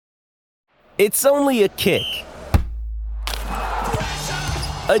It's only a kick,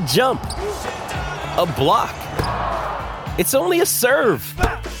 a jump, a block. It's only a serve.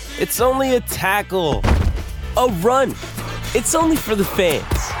 It's only a tackle, a run. It's only for the fans.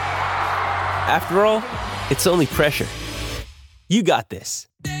 After all, it's only pressure. You got this.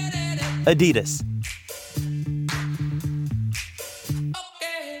 Adidas.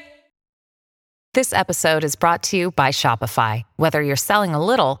 This episode is brought to you by Shopify. Whether you're selling a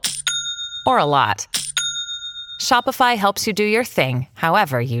little or a lot, Shopify helps you do your thing,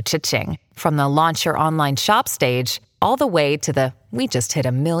 however you cha-ching. From the launch your online shop stage, all the way to the we just hit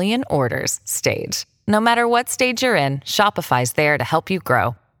 1 million orders stage. No matter what stage you're in, Shopify's there to help you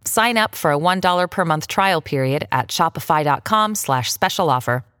grow. Sign up for a $1 per month trial period at shopify.com/special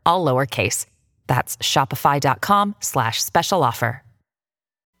offer, all lowercase. That's shopify.com/special offer.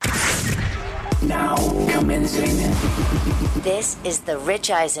 Now, commencing. This is The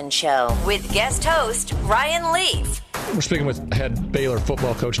Rich Eisen Show with guest host Ryan Leaf. We're speaking with head Baylor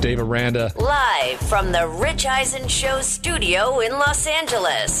football coach Dave Aranda. Live from The Rich Eisen Show studio in Los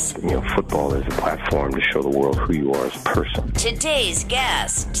Angeles. Football is a platform to show the world who you are as a person. Today's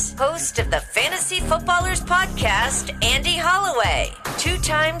guests, host of the Fantasy Footballers podcast, Andy Holloway.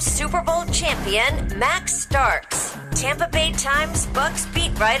 Two-time Super Bowl champion, Max Starks. Tampa Bay Times Bucks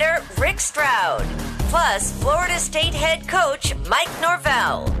beat writer, Rick Stroud. Plus, Florida State head coach, Mike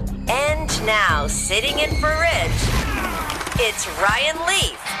Norvell. And now, sitting in for Rich, it's Ryan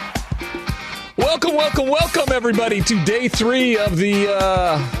Leaf. Welcome, everybody, to day 3 of the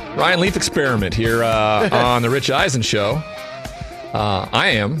Ryan Leaf experiment here on the Rich Eisen Show. I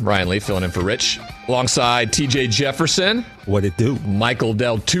am Ryan Leaf, filling in for Rich, alongside TJ Jefferson. What it do? Michael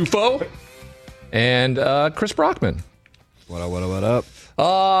Del Tufo. And Chris Brockman. What up?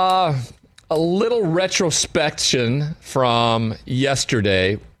 A little retrospection from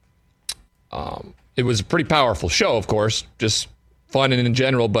yesterday. It was a pretty powerful show, of course, just fun and in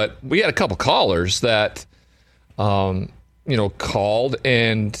general, but we had a couple callers that, called,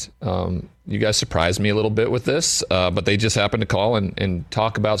 and you guys surprised me a little bit with this, but they just happened to call and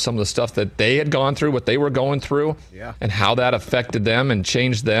talk about some of the stuff that they had gone through, what they were going through, and how that affected them and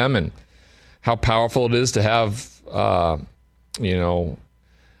changed them, and how powerful it is to have,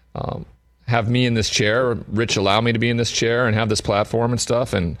 have me in this chair, Rich allow me to be in this chair and have this platform and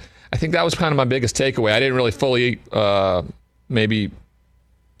stuff. And I think that was kind of my biggest takeaway. I didn't really fully maybe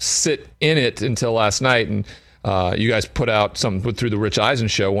sit in it until last night. And you guys put through the Rich Eisen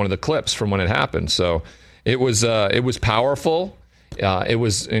Show, one of the clips from when it happened. So it was powerful. It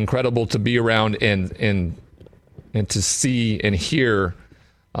was incredible to be around and to see and hear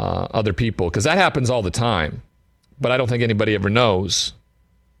other people, because that happens all the time. But I don't think anybody ever knows.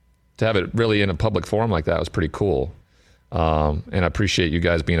 To have it really in a public forum like that was pretty cool. And I appreciate you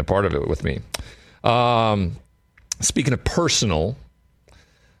guys being a part of it with me. Speaking of personal,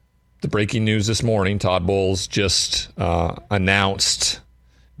 the breaking news this morning, Todd Bowles just announced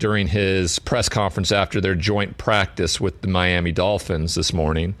during his press conference after their joint practice with the Miami Dolphins this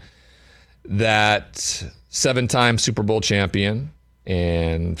morning that 7-time Super Bowl champion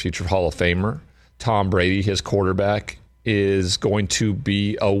and future Hall of Famer Tom Brady, his quarterback, is going to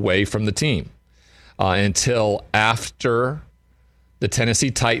be away from the team until after the Tennessee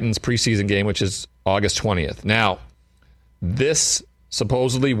Titans preseason game, which is August 20th. Now, this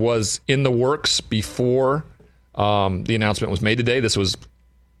supposedly was in the works before the announcement was made today. This was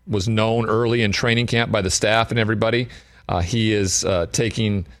known early in training camp by the staff and everybody. He is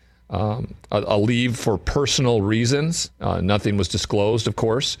taking a leave for personal reasons. Nothing was disclosed, of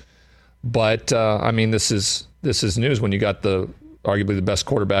course. But, this is news when you got arguably the best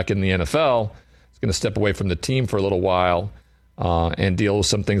quarterback in the NFL. He's going to step away from the team for a little while and deal with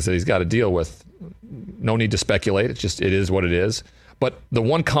some things that he's got to deal with. No need to speculate. It is what it is. But the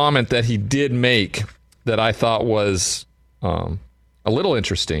one comment that he did make that I thought was a little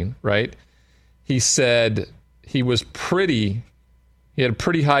interesting, right? He said he had pretty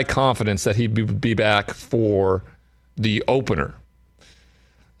high confidence that he'd be back for the opener.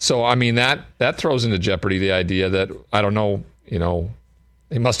 So, that throws into jeopardy the idea that, I don't know, he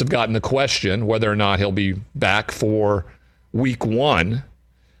must have gotten the question whether or not he'll be back for week 1.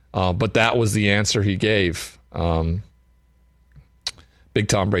 But that was the answer he gave. Big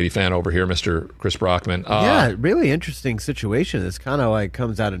Tom Brady fan over here, Mr. Chris Brockman. Really interesting situation. This kind of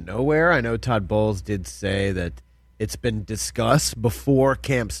comes out of nowhere. I know Todd Bowles did say that it's been discussed before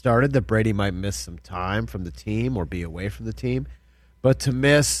camp started that Brady might miss some time from the team or be away from the team. But to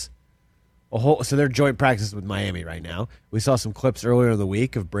miss so they're joint practice with Miami right now. We saw some clips earlier in the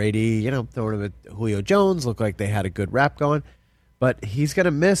week of Brady, throwing him at Julio Jones. Looked like they had a good rap going. but he's going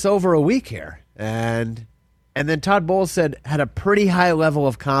to miss over a week here. And then Todd Bowles had a pretty high level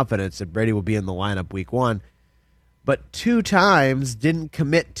of confidence that Brady will be in the lineup week 1, but 2 times didn't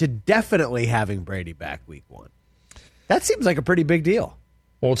commit to definitely having Brady back week 1. That seems like a pretty big deal.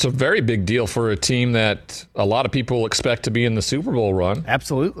 Well, it's a very big deal for a team that a lot of people expect to be in the Super Bowl run.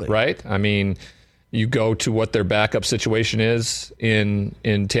 Absolutely. Right? I mean, you go to what their backup situation is in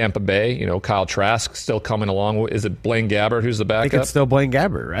Tampa Bay. You know, Kyle Trask still coming along. Is it Blaine Gabbert who's the backup? I think it's still Blaine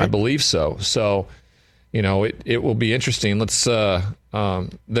Gabbert, right? I believe so. So, you know, it will be interesting. Let's their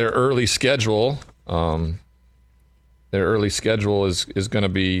early schedule. Their early schedule is going to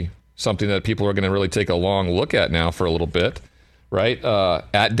be something that people are going to really take a long look at now for a little bit. Right?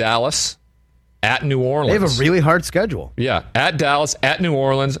 At Dallas, at New Orleans. They have a really hard schedule. Yeah, at Dallas, at New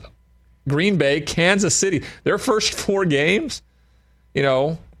Orleans, Green Bay, Kansas City. Their first 4 games, you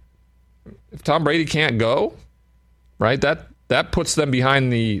know, if Tom Brady can't go, right, that puts them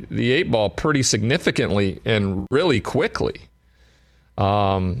behind the 8 ball pretty significantly and really quickly.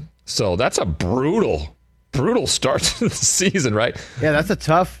 So that's a brutal start to the season, right? Yeah, that's a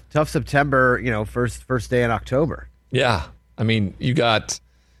tough September, you know, first day in October. Yeah. I mean, you got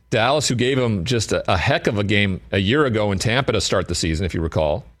Dallas, who gave them just a heck of a game a year ago in Tampa to start the season, if you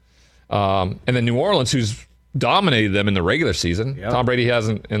recall. And then New Orleans, who's dominated them in the regular season. Yep. Tom Brady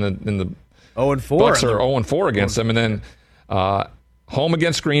hasn't in the 0-4. Bucks are 0-4 against them. And then home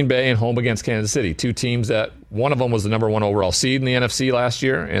against Green Bay and home against Kansas City. 2 teams that one of them was the number 1 overall seed in the NFC last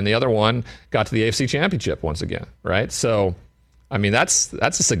year, and the other one got to the AFC Championship once again, right? So, I mean, that's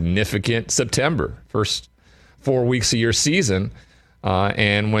a significant September, first 4 weeks of your season,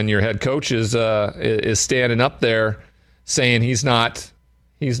 and when your head coach is standing up there saying he's not,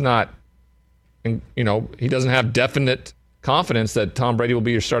 you know, he doesn't have definite confidence that Tom Brady will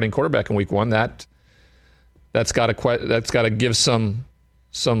be your starting quarterback in week 1. That's got to give some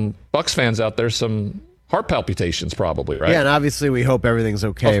Bucs fans out there some heart palpitations, probably, right? Yeah, and obviously we hope everything's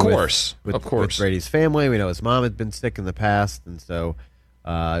okay. Of course, with Brady's family. We know his mom had been sick in the past, and so.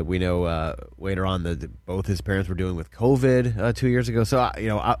 We know later on that both his parents were dealing with COVID 2 years ago. So you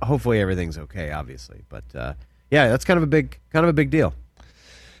know, hopefully everything's okay. Obviously, but yeah, that's kind of a big deal.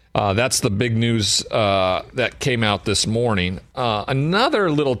 That's the big news that came out this morning.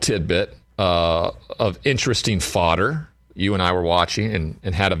 Another little tidbit of interesting fodder. You and I were watching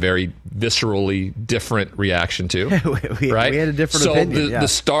and had a very viscerally different reaction to. Right? We had a different opinion. So the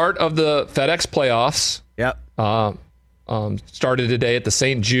start of the FedEx playoffs. Yep. Started today at the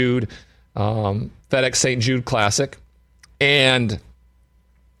St. Jude, FedEx St. Jude Classic. And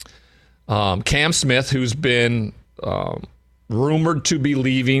Cam Smith, who's been rumored to be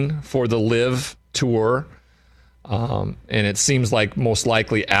leaving for the Live Tour, and it seems like most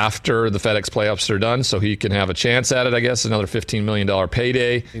likely after the FedEx playoffs are done, so he can have a chance at it, I guess, another $15 million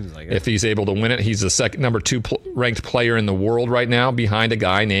payday like if he's able to win it. He's the number 2 ranked player in the world right now, behind a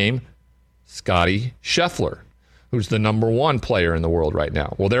guy named Scotty Scheffler, who's the number 1 player in the world right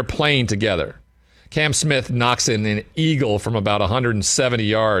now. Well, they're playing together. Cam Smith knocks in an eagle from about 170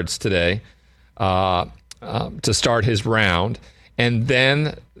 yards today to start his round. And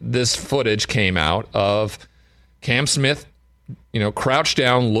then this footage came out of Cam Smith, you know, crouched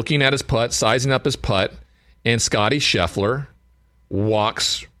down, looking at his putt, sizing up his putt, and Scotty Scheffler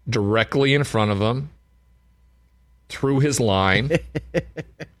walks directly in front of him through his line.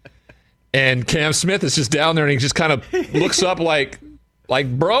 And Cam Smith is just down there, and he just kind of looks up like,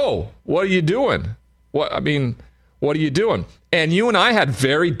 bro, what are you doing? What are you doing? And you and I had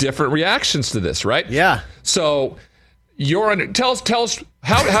very different reactions to this, right? Yeah. So tell us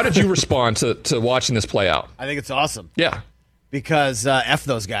how did you respond to watching this play out? I think it's awesome. Yeah. Because F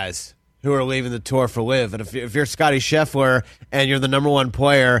those guys who are leaving the tour for Live. And if you're Scotty Scheffler and you're the number 1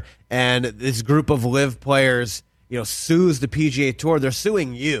 player, and this group of Live players, you know, sues the PGA Tour, they're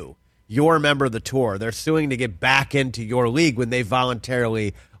suing you. You're a member of the tour. They're suing to get back into your league when they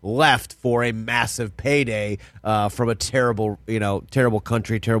voluntarily left for a massive payday from a terrible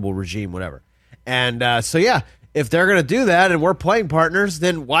country, terrible regime, whatever. And so, yeah, if they're going to do that and we're playing partners,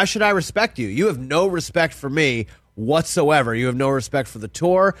 then why should I respect you? You have no respect for me whatsoever. You have no respect for the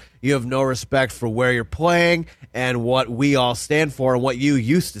tour. You have no respect for where you're playing and what we all stand for and what you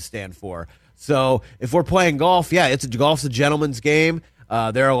used to stand for. So if we're playing golf, yeah, golf's a gentleman's game.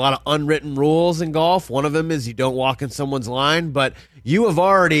 There are a lot of unwritten rules in golf. One of them is you don't walk in someone's line, but you have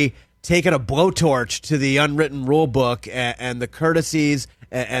already taken a blowtorch to the unwritten rule book and the courtesies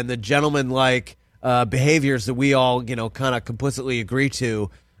and the gentleman-like behaviors that we all, you know, kind of complicitly agree to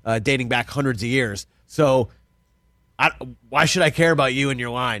dating back hundreds of years. So why should I care about you and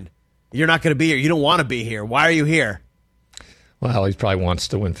your line? You're not going to be here. You don't want to be here. Why are you here? Well, he probably wants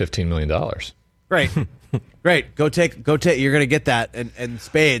to win $15 million. Great. Great. Go take. You're going to get that and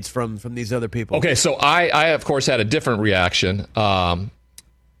spades from these other people. Okay, so I of course had a different reaction. I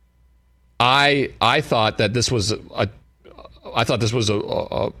thought that this was an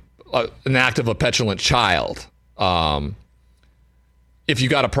act of a petulant child. If you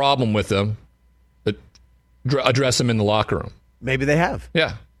got a problem with him, address him in the locker room. Maybe they have.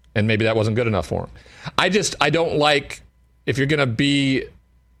 Yeah, and maybe that wasn't good enough for him. I don't like if you're going to be,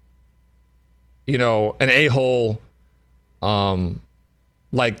 an a-hole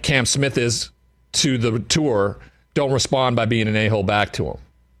like Cam Smith is to the tour, don't respond by being an a-hole back to him.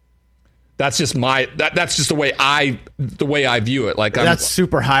 That's just that's just the way I view it. Like that's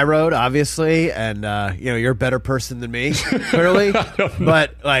super high road, obviously, and you're a better person than me, clearly.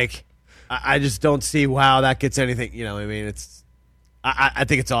 But like, I just don't see how that gets anything. I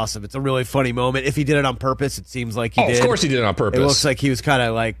think it's awesome. It's a really funny moment. If he did it on purpose, it seems like he did. Of course he did it on purpose. It looks like he was kind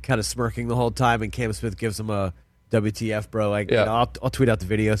of smirking the whole time, and Cam Smith gives him a WTF, bro. I'll tweet out the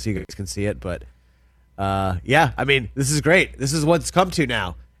video so you guys can see it. But this is great. This is what it's come to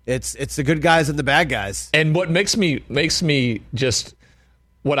now. It's the good guys and the bad guys. And what makes me just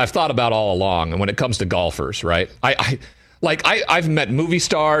what I've thought about all along, and when it comes to golfers, right? I've met movie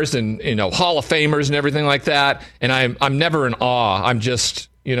stars and Hall of Famers and everything like that, and I'm never in awe. I'm just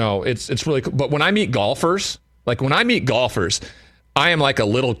it's really cool. But when I meet golfers, I am like a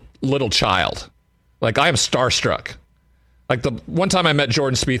little child. Like I am starstruck. Like the one time I met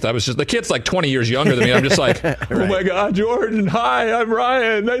Jordan Spieth, I was just the kid's like 20 years younger than me. I'm just like, right. Oh my God, Jordan! Hi, I'm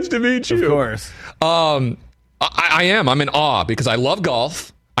Ryan. Nice to meet you. Of course. I am. I'm in awe because I love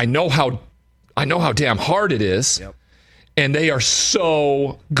golf. I know how damn hard it is. Yep. And they are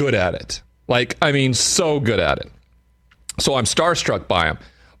so good at it. So good at it. So I'm starstruck by them.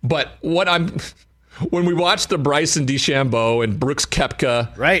 But when we watched the Bryson DeChambeau and Brooks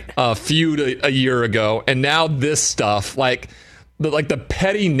Koepka feud a year ago, and now this stuff, the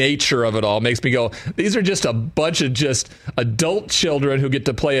petty nature of it all makes me go, these are just a bunch of just adult children who get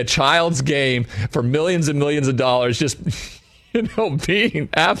to play a child's game for millions and millions of dollars, just being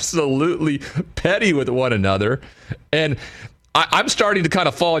absolutely petty with one another. And I'm starting to kind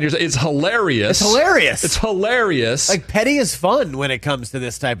of fall in your... It's hilarious. It's hilarious. Like, petty is fun when it comes to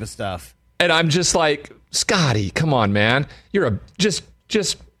this type of stuff. And I'm just like, Scotty, come on, man. You're just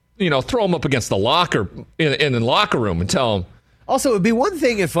throw him up against the locker in the locker room and tell him. Also, it would be one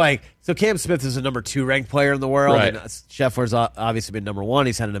thing if, so Cam Smith is a number 2 ranked player in the world. Right. And Scheffler's obviously been number 1.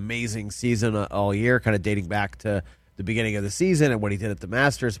 He's had an amazing season all year, kind of dating back to the beginning of the season and what he did at the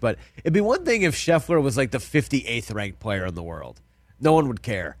Masters. But it'd be one thing if Scheffler was like the 58th ranked player in the world. No one would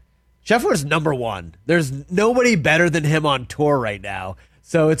care. Scheffler's number 1. There's nobody better than him on tour right now.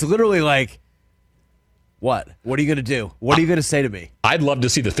 So it's literally like, what? What are you going to do? What are you going to say to me? I'd love to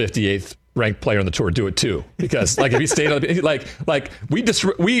see the 58th ranked player on the tour do it too, because if he stayed on,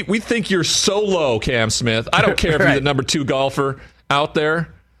 we think you're so low, Cam Smith. I don't care if you're the number 2 golfer out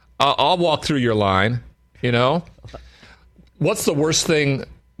there. I'll walk through your line. What's the worst thing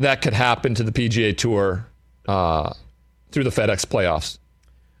that could happen to the PGA Tour through the FedEx playoffs?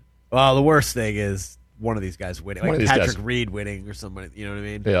 Well, the worst thing is one of these guys winning, like Patrick Reed winning or somebody. You know what I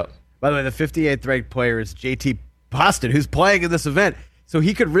mean? Yeah. By the way, the 58th ranked player is JT Boston, who's playing in this event. So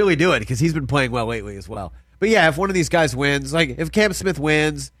he could really do it because he's been playing well lately as well. But yeah, if one of these guys wins, like if Cam Smith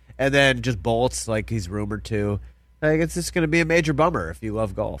wins and then just bolts like he's rumored to, it's just going to be a major bummer if you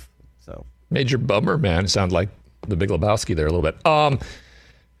love golf. So major bummer, man. Sound like the Big Lebowski there a little bit.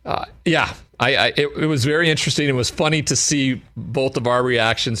 It was very interesting. It was funny to see both of our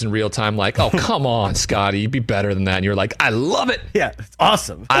reactions in real time. Like, oh, come on, Scotty, you'd be better than that. And you're like, I love it. Yeah, it's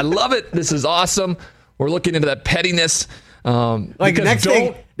awesome. I love it. This is awesome. We're looking into that pettiness. Next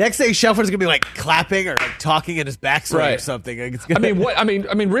thing, Scheffler's gonna be like clapping or like talking in his backswing or something.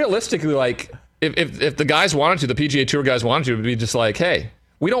 Realistically, like if the guys wanted to, the PGA Tour guys wanted to, it would be just like, hey,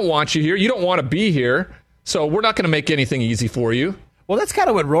 we don't want you here. You don't want to be here. So we're not going to make anything easy for you. Well, that's kind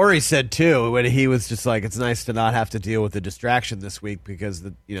of what Rory said too, when he was just like, it's nice to not have to deal with the distraction this week because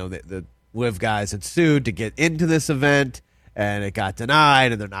the LIV guys had sued to get into this event and it got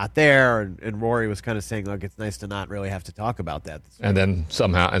denied and they're not there. And Rory was kind of saying, look, it's nice to not really have to talk about that this week. And then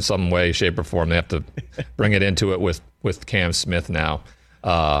somehow, in some way, shape, or form, they have to bring it into it with Cam Smith now.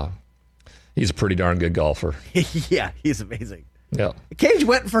 He's a pretty darn good golfer. Yeah, he's amazing. Yeah. Cage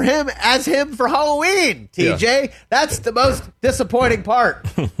went for him for Halloween, TJ. Yeah. That's the most disappointing part.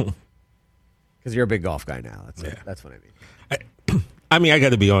 Because you're a big golf guy now. That's what I mean. I got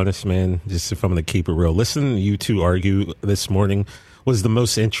to be honest, man, just if I'm going to keep it real. Listening to you two argue this morning was the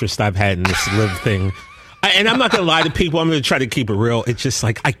most interest I've had in this LIV thing And I'm not going to lie to people. I'm going to try to keep it real. It's just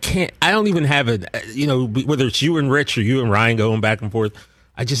like I don't even have it, whether it's you and Rich or you and Ryan going back and forth.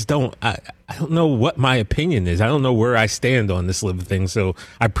 I just don't. I don't know what my opinion is. I don't know where I stand on this little thing. So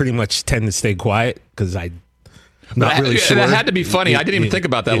I pretty much tend to stay quiet because I'm not really sure. That had to be funny. I didn't even think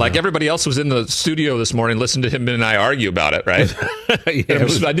about that. Like everybody else was in the studio this morning, listening to him and I argue about it. Right?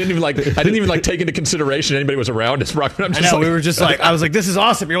 I didn't even take into consideration anybody was around us. We were just like, I was like, this is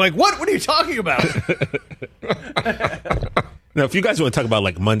awesome. You're like, what? What are you talking about? Now, if you guys want to talk about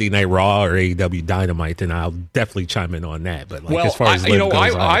like Monday Night Raw or AEW Dynamite, then I'll definitely chime in on that. But like, as far as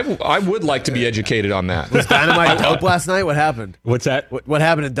I would like to be educated on that. Was Dynamite dope last night? What happened? What's that? What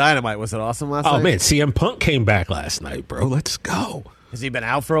happened in Dynamite? Was it awesome last night? Oh man, CM Punk came back last night, bro. Let's go. Has he been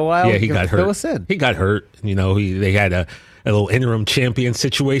out for a while? Yeah, he got hurt. Fill us in. He got hurt. They had a little interim champion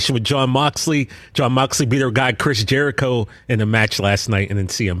situation with Jon Moxley. Jon Moxley beat our guy Chris Jericho in a match last night, and then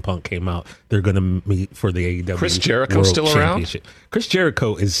CM Punk came out. They're going to meet for the AEW Chris Jericho World still Championship. around? Chris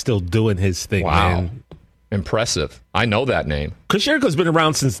Jericho is still doing his thing, wow. man. Impressive. I know that name. Chris Jericho's been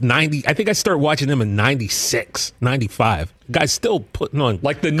around since 90. I think I started watching him in 96, 95. The guy's still putting on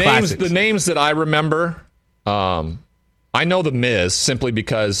like the classics. names that I remember. I know The Miz simply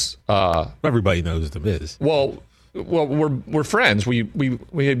because everybody knows The Miz. Well, we're friends. We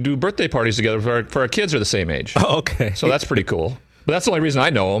do birthday parties together for our kids are the same age. Oh, okay. So that's pretty cool. But that's the only reason I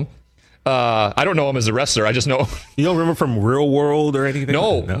know him. I don't know him as a wrestler. I just know. You don't remember from Real World or anything?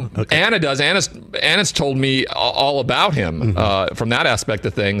 No. Okay. Anna does. Anna's told me all about him from that aspect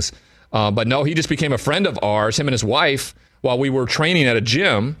of things. But no, he just became a friend of ours. Him and his wife while we were training at a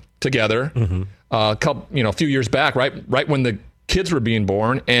gym together. A few years back, right when the kids were being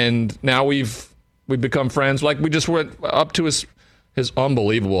born, and now we've become friends. Like we just went up to his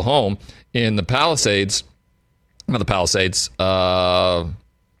unbelievable home in the Palisades. Not the Palisades.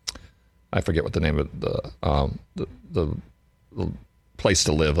 I forget what the name of the place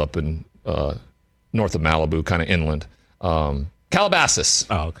to live up in north of Malibu, kind of inland. Calabasas.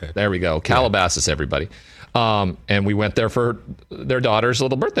 Oh, okay. There we go. Calabasas, everybody. And we went there for their daughter's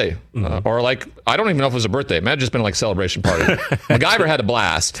little birthday. Or like, I don't even know if it was a birthday. It might have just been like a celebration party. MacGyver had a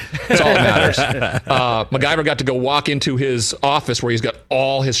blast. That's all that matters. MacGyver got to go walk into his office where he's got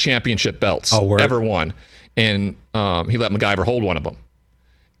all his championship belts ever won. And he let MacGyver hold one of them.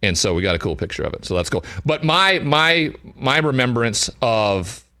 And so we got a cool picture of it. So that's cool. But my remembrance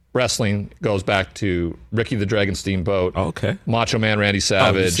of wrestling goes back to Ricky the Dragon Steamboat. Oh, okay. Macho Man Randy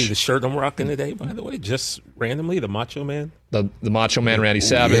Savage. You see the shirt I'm rocking today, by the way? Just randomly, the Macho Man? The Macho Man Randy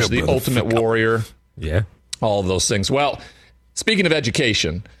Savage, the Ultimate Warrior. Yeah. All of those things. Well, speaking of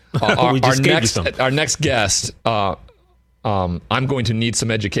education, our next guest, I'm going to need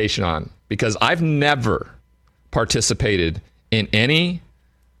some education on because I've never participated in any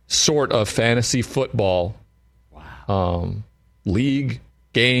sort of fantasy football league,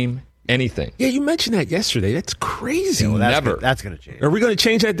 game, anything. Yeah, you mentioned that yesterday. That's crazy. Yeah, well, Never. That's going to change. Are we going to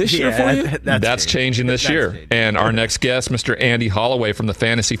change that this year for you? That's changing this year. And our next guest, Mr. Andy Holloway from the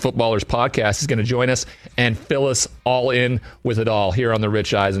Fantasy Footballers Podcast, is going to join us and fill us all in with it all here on The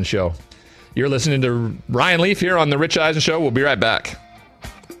Rich Eisen Show. You're listening to Ryan Leaf here on The Rich Eisen Show. We'll be right back.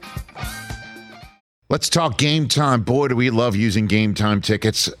 Let's talk Game Time. Boy, do we love using Game Time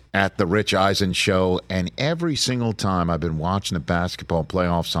tickets at the Rich Eisen Show. And every single time I've been watching the basketball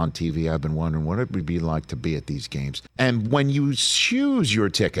playoffs on TV, I've been wondering what it would be like to be at these games. And when you choose your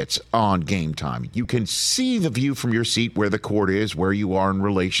tickets on Game Time, you can see the view from your seat where the court is, where you are in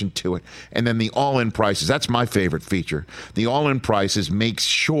relation to it. And then the all-in prices. That's my favorite feature. The all-in prices makes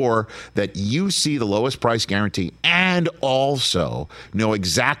sure that you see the lowest price guarantee and also know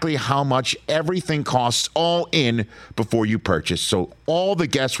exactly how much everything costs all in before you purchase. So all the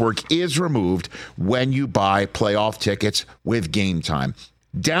guesswork is removed when you buy playoff tickets with Game Time.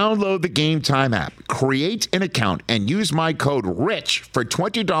 Download the Game Time app, create an account, and use my code RICH for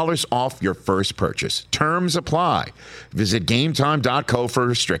 $20 off your first purchase. Terms apply. Visit GameTime.co for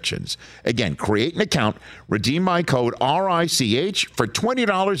restrictions. Again, create an account, redeem my code RICH for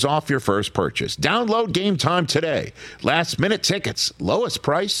 $20 off your first purchase. Download Game Time today. Last minute tickets, lowest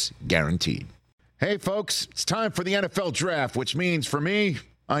price guaranteed. Hey, folks, it's time for the NFL Draft, which means for me,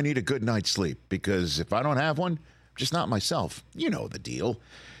 I need a good night's sleep because if I don't have one, I'm just not myself. You know the deal.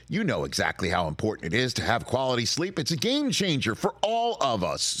 You know exactly how important it is to have quality sleep. It's a game changer for all of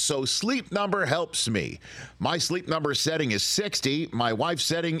us. So Sleep Number helps me. My Sleep Number setting is 60. My wife's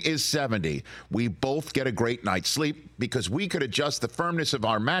setting is 70. We both get a great night's sleep because we could adjust the firmness of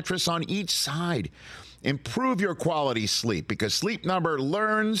our mattress on each side. Improve your quality sleep because Sleep Number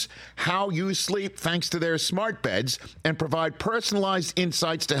learns how you sleep thanks to their smart beds and provide personalized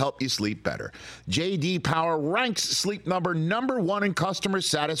insights to help you sleep better. J.D. Power ranks Sleep Number #1 in customer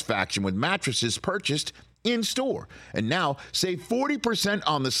satisfaction with mattresses purchased in-store. And now, save 40%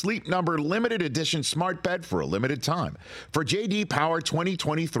 on the Sleep Number limited edition smart bed for a limited time. For J.D. Power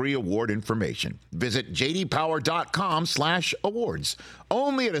 2023 award information, visit jdpower.com/awards.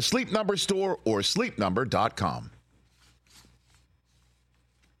 Only at a Sleep Number store or sleepnumber.com.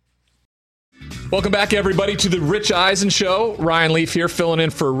 Welcome back, everybody, to the Rich Eisen Show. Ryan Leaf here, filling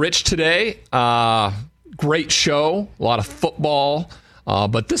in for Rich today. Great show, a lot of football.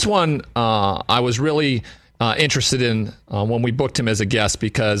 But this one I was really interested in when we booked him as a guest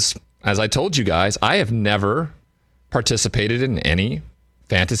because, as I told you guys, I have never participated in any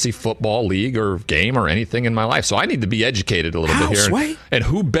fantasy football league or game or anything in my life. So I need to be educated a little bit here. And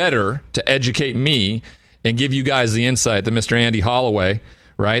who better to educate me and give you guys the insight than Mr. Andy Holloway,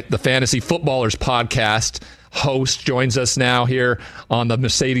 right? The Fantasy Footballers podcast host joins us now here on the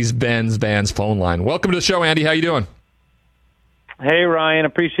Mercedes-Benz Vans phone line. Welcome to the show, Andy. How you doing? Hey, Ryan,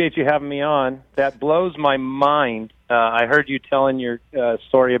 appreciate you having me on. That blows my mind. I heard you telling your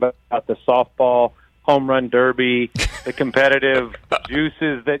story about the softball home run derby, the competitive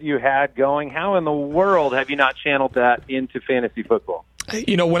juices that you had going. How in the world have you not channeled that into fantasy football?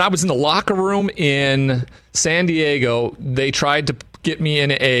 You know, when I was in the locker room in San Diego, they tried to get me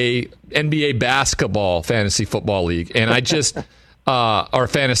in a NBA basketball fantasy football league, and I just or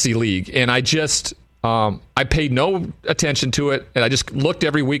fantasy league, and I just I paid no attention to it, and I just looked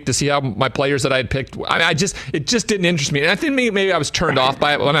every week to see how my players that I had picked. It just didn't interest me, and I think maybe I was turned off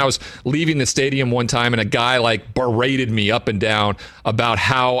by it when I was leaving the stadium one time, and a guy like berated me up and down about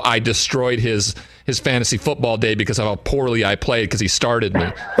how I destroyed his fantasy football day because of how poorly I played because he started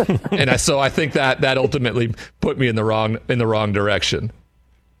me, and so I think that ultimately put me in the wrong direction.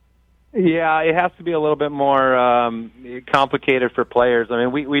 Yeah, it has to be a little bit more complicated for players. I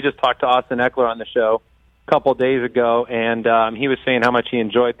mean, we just talked to Austin Eckler on the show a couple of days ago, and he was saying how much he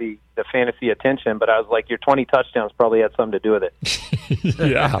enjoyed the fantasy attention, but I was like, your 20 touchdowns probably had something to do with it.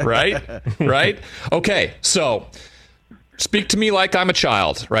 Yeah, right? Okay, so speak to me like I'm a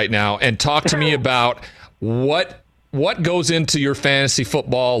child right now and talk to me about what goes into your fantasy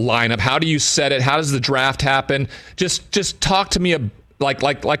football lineup. How do you set it? How does the draft happen? Just talk to me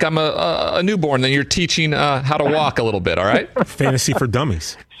like I'm a newborn, then you're teaching how to walk a little bit, all right? Fantasy for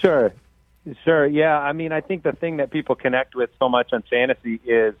dummies. Sure. Yeah, I mean, I think the thing that people connect with so much on fantasy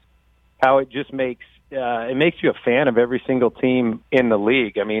is how it just makes you a fan of every single team in the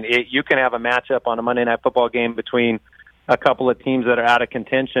league. I mean, you can have a matchup on a Monday Night Football game between a couple of teams that are out of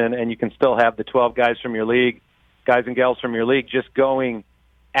contention, and you can still have the 12 guys from your league, guys and gals from your league, just going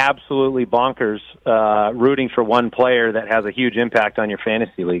absolutely bonkers, rooting for one player that has a huge impact on your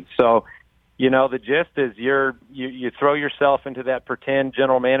fantasy league. So, you know, the gist is you throw yourself into that pretend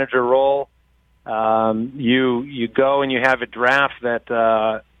general manager role. You go and you have a draft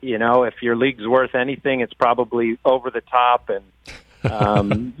that, if your league's worth anything, it's probably over the top, and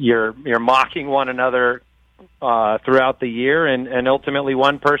you're mocking one another throughout the year, and ultimately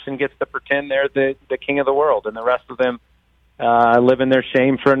one person gets to pretend they're the king of the world, and the rest of them live in their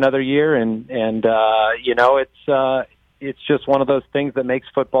shame for another year, and it's just one of those things that makes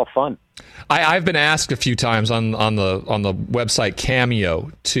football fun. I've been asked a few times on the website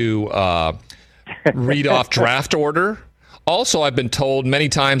Cameo to read off draft order. Also, I've been told many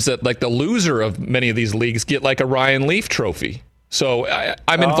times that like the loser of many of these leagues get like a Ryan Leaf trophy. So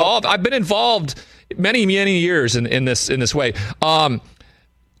I'm involved. I've been involved many years in this way.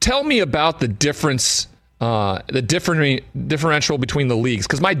 Tell me about the difference. Differential between the leagues,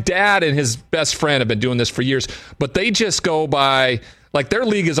 because my dad and his best friend have been doing this for years, but they just go by like their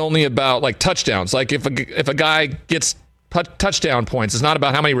league is only about like touchdowns. Like if a guy gets touchdown points, it's not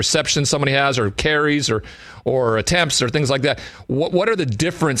about how many receptions somebody has or carries or attempts or things like that. What are the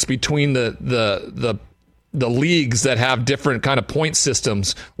difference between the leagues that have different kind of point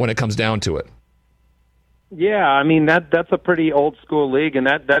systems when it comes down to it? Yeah, I mean that's a pretty old school league, and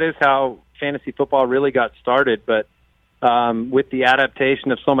that is how fantasy football really got started. But with the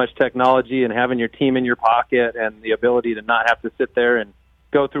adaptation of so much technology and having your team in your pocket and the ability to not have to sit there and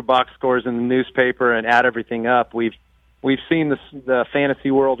go through box scores in the newspaper and add everything up, we've seen the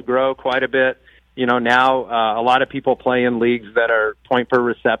fantasy world grow quite a bit. You know, now a lot of people play in leagues that are point per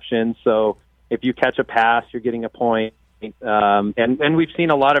reception. So if you catch a pass, you're getting a point. And we've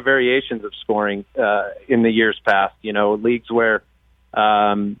seen a lot of variations of scoring in the years past. You know, leagues where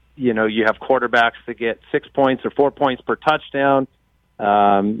you have quarterbacks that get 6 points or 4 points per touchdown.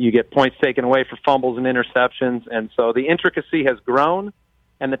 You get points taken away for fumbles and interceptions. And so the intricacy has grown,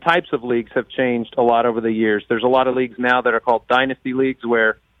 and the types of leagues have changed a lot over the years. There's a lot of leagues now that are called dynasty leagues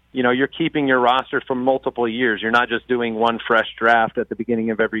where, you're keeping your roster for multiple years. You're not just doing one fresh draft at the beginning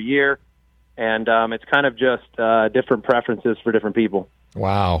of every year. And it's kind of just different preferences for different people.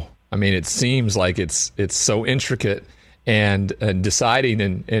 Wow. I mean, it seems like it's so intricate and deciding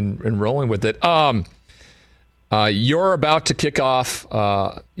and rolling with it. You're about to kick off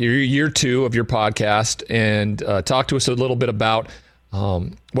your year 2 of your podcast, and talk to us a little bit about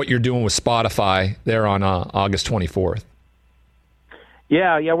what you're doing with Spotify there on August 24th.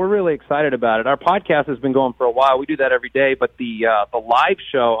 Yeah, we're really excited about it. Our podcast has been going for a while. We do that every day, but the live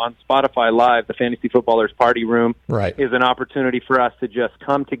show on Spotify Live, the Fantasy Footballers Party Room, right, is an opportunity for us to just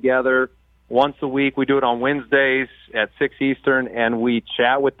come together once a week. We do it on Wednesdays at 6 Eastern, and we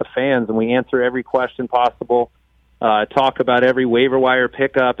chat with the fans, and we answer every question possible, talk about every waiver wire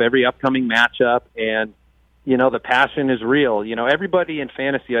pickup, every upcoming matchup, and the passion is real. Everybody in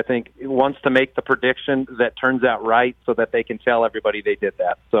fantasy, I think, wants to make the prediction that turns out right so that they can tell everybody they did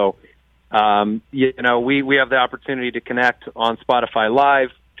that. So, we have the opportunity to connect on Spotify Live.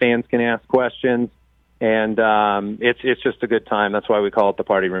 Fans can ask questions, and it's just a good time. That's why we call it the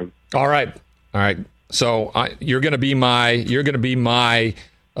Party Room. All right. So you're going to be my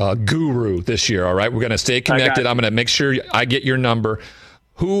guru this year. All right. We're going to stay connected. I'm going to make sure I get your number.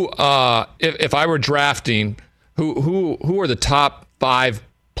 Who, if I were drafting, who are the top 5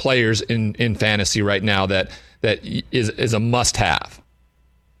 players in fantasy right now that is a must-have?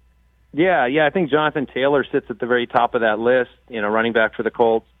 Yeah, I think Jonathan Taylor sits at the very top of that list. Running back for the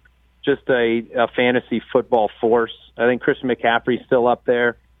Colts, just a fantasy football force. I think Christian McCaffrey's still up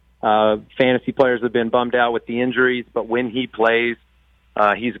there. Fantasy players have been bummed out with the injuries, but when he plays,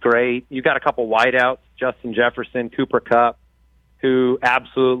 he's great. You got a couple wideouts: Justin Jefferson, Cooper Kupp, who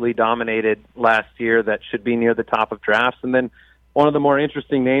absolutely dominated last year, that should be near the top of drafts. And then one of the more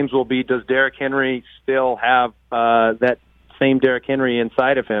interesting names will be, does Derrick Henry still have that same Derrick Henry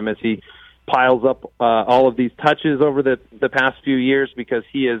inside of him as he piles up all of these touches over the past few years, because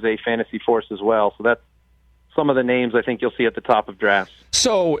he is a fantasy force as well. So that's some of the names I think you'll see at the top of drafts.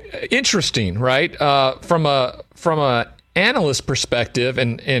 So interesting, right? From a analyst perspective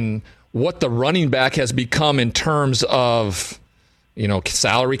and what the running back has become in terms of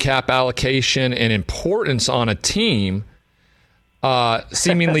salary cap allocation and importance on a team,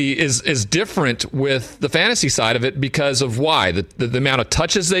 seemingly is different with the fantasy side of it because of why the amount of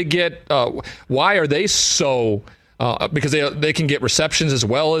touches they get. Why are they so? Because they can get receptions as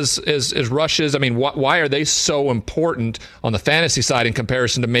well as rushes. I mean, why are they so important on the fantasy side in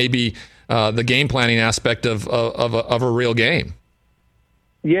comparison to maybe the game planning aspect of a real game?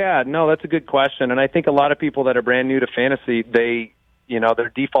 Yeah, no, that's a good question, and I think a lot of people that are brand new to fantasy, their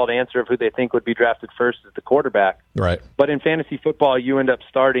default answer of who they think would be drafted first is the quarterback. Right. But in fantasy football, you end up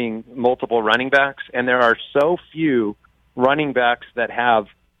starting multiple running backs, and there are so few running backs that have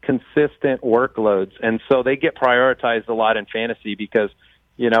consistent workloads. And so they get prioritized a lot in fantasy because,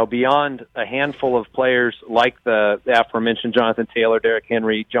 beyond a handful of players like the aforementioned Jonathan Taylor, Derrick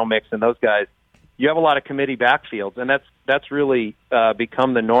Henry, Joe Mixon, those guys, you have a lot of committee backfields. And that's really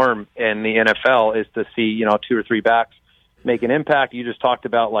become the norm in the NFL, is to see, 2 or 3 backs make an impact. You just talked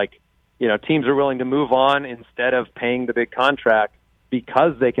about, teams are willing to move on instead of paying the big contract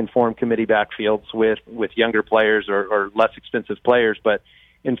because they can form committee backfields with younger players or less expensive players. But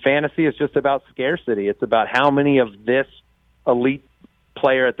in fantasy, it's just about scarcity. It's about how many of this elite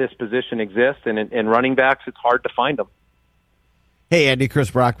player at this position exists, and in running backs, it's hard to find them. Hey, Andy,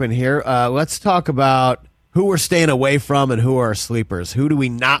 Chris Brockman here. Let's talk about who we're staying away from and who are our sleepers. Who do we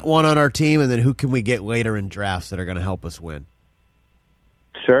not want on our team, and then who can we get later in drafts that are going to help us win?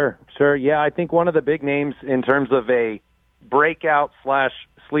 Sure. Yeah, I think one of the big names in terms of a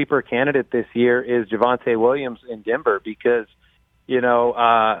breakout/sleeper candidate this year is Javonte Williams in Denver, because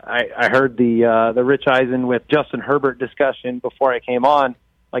I heard the Rich Eisen with Justin Herbert discussion before I came on.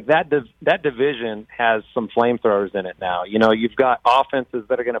 That division has some flamethrowers in it now. You've got offenses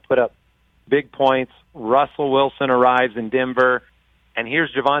that are going to put up big points. Russell Wilson arrives in Denver, and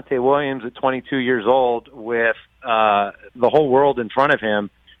here's Javonte Williams at 22 years old with the whole world in front of him.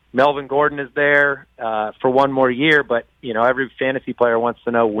 Melvin Gordon is there for one more year, but every fantasy player wants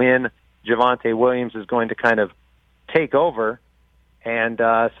to know when Javonte Williams is going to kind of take over. And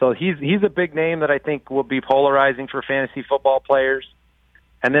so he's a big name that I think will be polarizing for fantasy football players.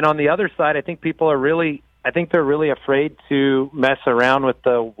 And then on the other side, I think they're really afraid to mess around with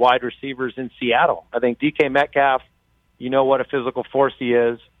the wide receivers in Seattle. I think DK Metcalf, what a physical force he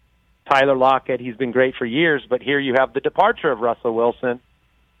is. Tyler Lockett. He's been great for years, but here you have the departure of Russell Wilson.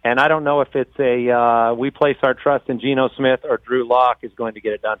 And I don't know if it's we place our trust in Geno Smith or Drew Lock is going to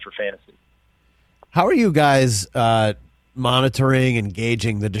get it done for fantasy. How are you guys monitoring and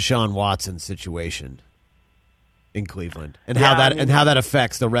gauging the Deshaun Watson situation in Cleveland and how that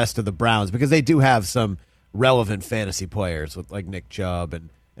affects the rest of the Browns? Because they do have some relevant fantasy players with like Nick Chubb and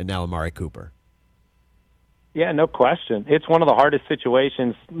now Amari Cooper. Yeah, no question. It's one of the hardest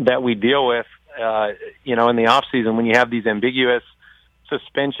situations that we deal with, in the offseason when you have these ambiguous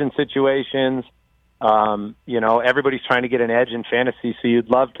suspension situations. Everybody's trying to get an edge in fantasy, so you'd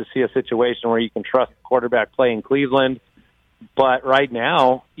love to see a situation where you can trust quarterback play in Cleveland. But right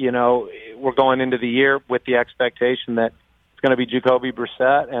now, we're going into the year with the expectation that it's going to be Jacoby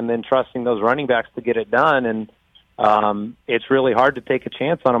Brissett and then trusting those running backs to get it done. And it's really hard to take a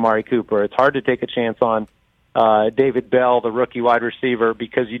chance on Amari Cooper. It's hard to take a chance on David Bell, the rookie wide receiver,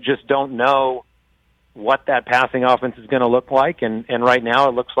 because you just don't know what that passing offense is going to look like. And right now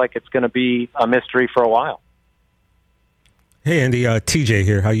it looks like it's going to be a mystery for a while. Hey, Andy, TJ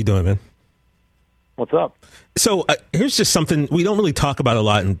here. How you doing, man? What's up? So here's just something we don't really talk about a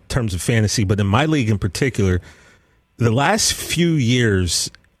lot in terms of fantasy, but in my league in particular, the last few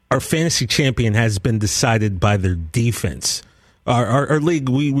years, our fantasy champion has been decided by their defense. Our league,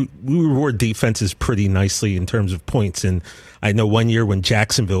 we reward defenses pretty nicely in terms of points. And I know one year when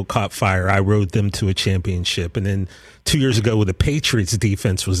Jacksonville caught fire, I rode them to a championship. And then 2 years ago, the Patriots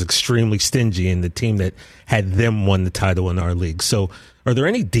defense was extremely stingy, and the team that had them won the title in our league. So are there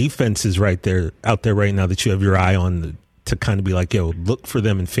any defenses out there right now that you have your eye on to kind of be like, look for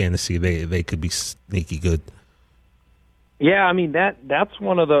them in fantasy? They could be sneaky good. Yeah, I mean, that's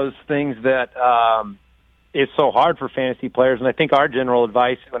one of those things that is so hard for fantasy players. And I think our general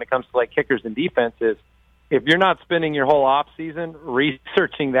advice when it comes to like kickers and defense is if you're not spending your whole off season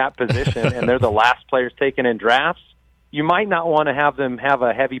researching that position and they're the last players taken in drafts, you might not want to have them have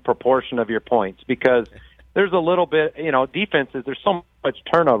a heavy proportion of your points because there's a little bit, defenses, there's so much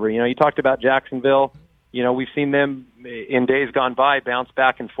turnover. You talked about Jacksonville. We've seen them in days gone by bounce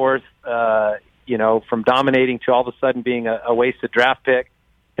back and forth, from dominating to all of a sudden being a wasted draft pick.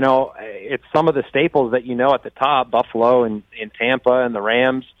 It's some of the staples that at the top, Buffalo and Tampa and the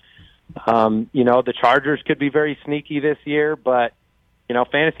Rams. The Chargers could be very sneaky this year, but,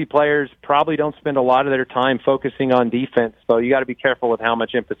 fantasy players probably don't spend a lot of their time focusing on defense, so you got to be careful with how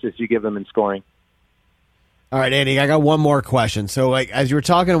much emphasis you give them in scoring. All right, Andy, I got one more question. So, as you were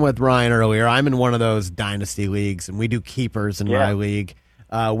talking with Ryan earlier, I'm in one of those dynasty leagues, and we do keepers in my league.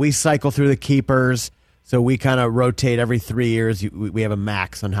 We cycle through the keepers. So we kind of rotate every 3 years. We have a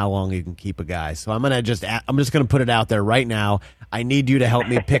max on how long you can keep a guy. So I'm just going to put it out there right now. I need you to help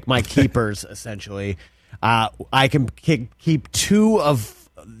me pick my keepers. Essentially, I can keep two of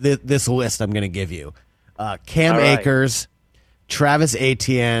this list. I'm going to give you: Cam Akers, Travis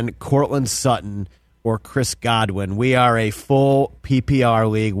Etienne, Cortland Sutton, or Chris Godwin. We are a full PPR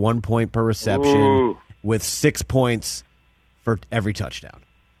league, 1 point per reception, with 6 points for every touchdown.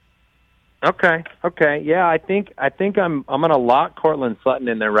 Okay. Yeah, I think I'm going to lock Cortland Sutton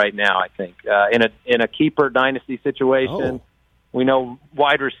in there right now. I think in a keeper dynasty situation, we know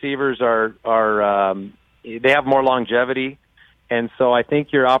wide receivers are they have more longevity, and so I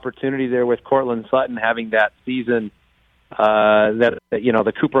think your opportunity there with Cortland Sutton having that season,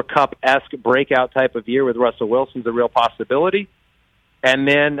 the Cooper Kupp-esque breakout type of year with Russell Wilson's a real possibility. And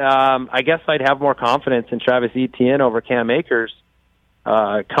then I guess I'd have more confidence in Travis Etienne over Cam Akers.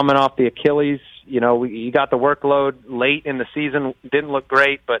 Coming off the Achilles, you got the workload late in the season. Didn't look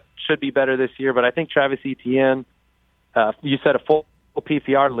great, but should be better this year. But I think Travis Etienne, you said a full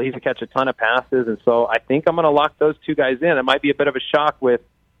PPR league to catch a ton of passes, and so I think I'm going to lock those two guys in. It might be a bit of a shock with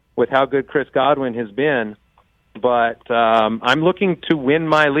how good Chris Godwin has been, but I'm looking to win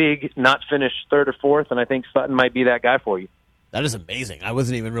my league, not finish third or fourth, and I think Sutton might be that guy for you. That is amazing. I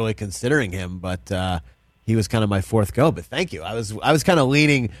wasn't even really considering him, but he was kind of my fourth go, but thank you. I was kind of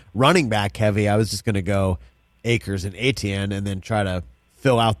leaning running back heavy. I was just going to go Akers and Etienne and then try to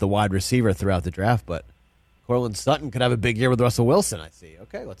fill out the wide receiver throughout the draft. But Cortland Sutton could have a big year with Russell Wilson, I see.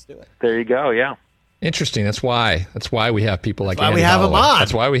 Okay, let's do it. There you go, yeah. Interesting. That's why we have people like Andy Holloway. Him on.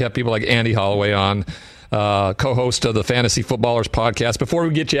 That's why we have people like Andy Holloway on, co-host of the Fantasy Footballers podcast. Before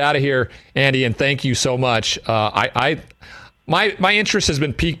we get you out of here, Andy, and thank you so much. My interest has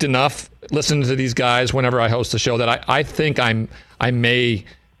been piqued enough listening to these guys whenever I host the show that I think I may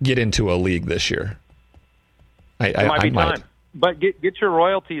get into a league this year. It might be time. But get your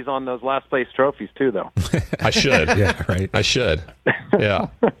royalties on those last place trophies too, though. I should. Yeah, right. I should. Yeah.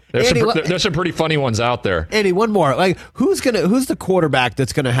 Andy, There's some pretty funny ones out there. Andy, one more. Like, who's the quarterback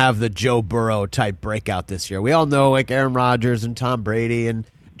that's gonna have the Joe Burrow type breakout this year? We all know like Aaron Rodgers and Tom Brady and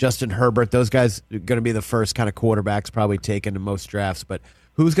Justin Herbert. Those guys are gonna be the first kind of quarterbacks probably taken in most drafts. But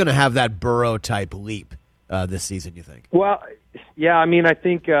who's gonna have that Burrow type leap this season? You think? Well, yeah. I mean, I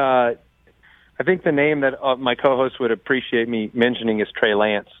think the name that my co-host would appreciate me mentioning is Trey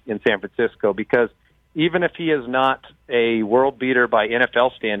Lance in San Francisco, because even if he is not a world beater by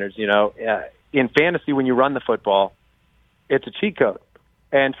NFL standards, in fantasy, when you run the football, it's a cheat code.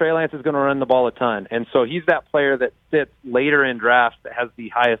 And Trey Lance is going to run the ball a ton. And so he's that player that sits later in drafts that has the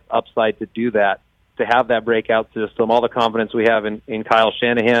highest upside to do that, to have that breakout system, all the confidence we have in Kyle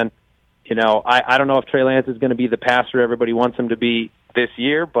Shanahan. I don't know if Trey Lance is going to be the passer everybody wants him to be this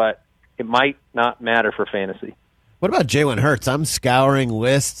year, but it might not matter for fantasy. What about Jalen Hurts? I'm scouring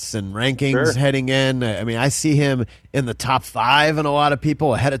lists and rankings heading in. I mean, I see him in the top 5 and a lot of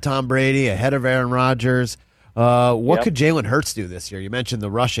people, ahead of Tom Brady, ahead of Aaron Rodgers. What could Jalen Hurts do this year? You mentioned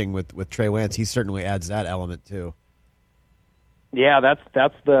the rushing with Trey Lance. He certainly adds that element too. Yeah,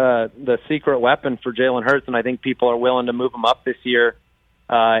 that's the secret weapon for Jalen Hurts, and I think people are willing to move him up this year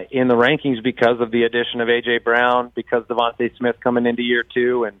in the rankings because of the addition of A.J. Brown, because Devontae Smith coming into year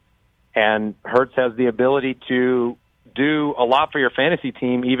 2, and Hurts has the ability to do a lot for your fantasy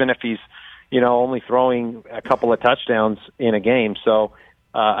team, even if he's, only throwing a couple of touchdowns in a game. So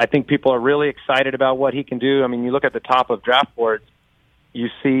I think people are really excited about what he can do. I mean, you look at the top of draft boards, you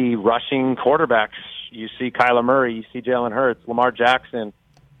see rushing quarterbacks, you see Kyler Murray, you see Jalen Hurts, Lamar Jackson,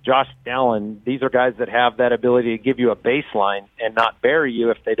 Josh Allen. These are guys that have that ability to give you a baseline and not bury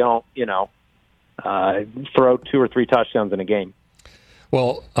you if they don't, throw 2 or 3 touchdowns in a game.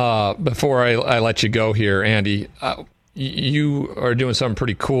 Well, before I let you go here, Andy, you are doing something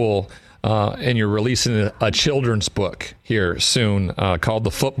pretty cool, and you're releasing a children's book here soon called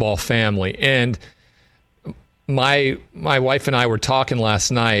The Football Family. And my wife and I were talking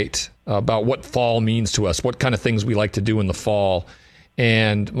last night about what fall means to us, what kind of things we like to do in the fall.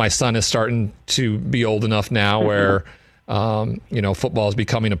 And my son is starting to be old enough now where football is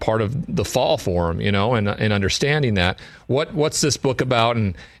becoming a part of the fall for him, and understanding that. What's this book about,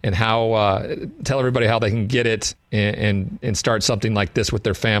 and how, tell everybody how they can get it and start something like this with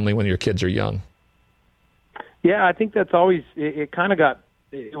their family when your kids are young. Yeah, I think that's always, it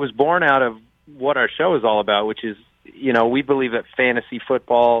was born out of what our show is all about, which is, we believe that fantasy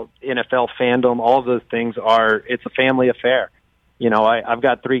football, NFL fandom, all of those things it's a family affair. I've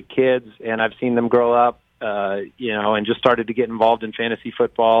got 3 kids and I've seen them grow up, and just started to get involved in fantasy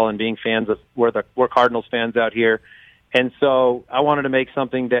football and being fans of we're Cardinals fans out here. And so I wanted to make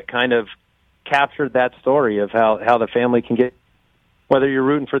something that kind of captured that story of how the family can get, whether you're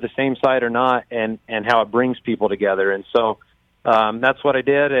rooting for the same side or not, and how it brings people together. And so that's what I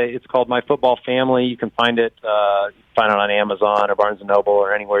did. It's called My Football Family. You can find it on Amazon or Barnes & Noble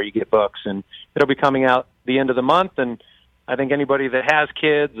or anywhere you get books. And it'll be coming out the end of the month. And I think anybody that has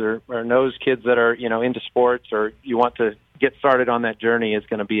kids or knows kids that are, into sports, or you want to get started on that journey, is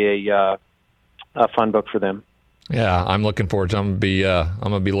going to be a fun book for them. Yeah, I'm looking forward to it. I'm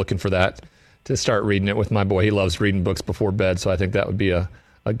going to be looking for that to start reading it with my boy. He loves reading books before bed, so I think that would be a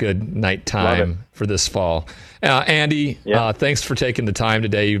good nighttime for this fall. Andy, thanks for taking the time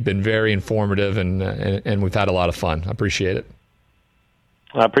today. You've been very informative, and we've had a lot of fun. I appreciate it.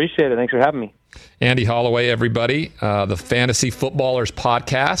 I appreciate it. Thanks for having me. Andy Holloway, everybody, the Fantasy Footballers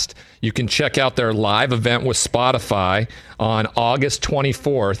Podcast. You can check out their live event with Spotify on August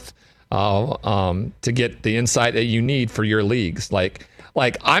 24th to get the insight that you need for your leagues. Like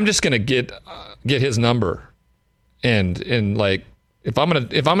I'm just going to get his number, and like if I'm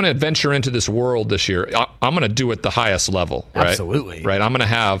gonna venture into this world this year, I'm going to do it the highest level. Right? Absolutely. Right. I'm going to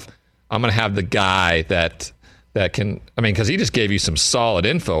have the guy that can, because he just gave you some solid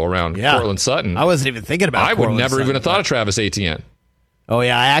info around Cortland Sutton. I wasn't even thinking about Cortland would never even have thought of Travis Etienne. Oh,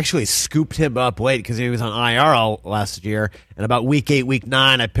 yeah, I actually scooped him up late because he was on IR all last year, and about week 8, week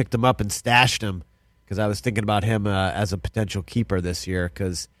 9, I picked him up and stashed him because I was thinking about him as a potential keeper this year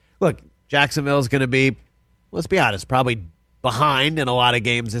because, look, Jacksonville's going to be, let's be honest, probably behind in a lot of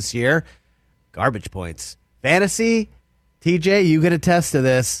games this year. Garbage points. Fantasy, TJ, you can attest to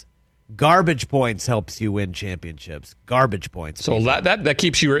this. Garbage points helps you win championships. Garbage points. So that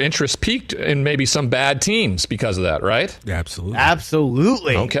keeps your interest peaked in maybe some bad teams because of that, right? Yeah, absolutely.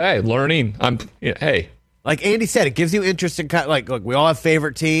 Absolutely. Okay, learning. Hey. Like Andy said, it gives you interest in look, we all have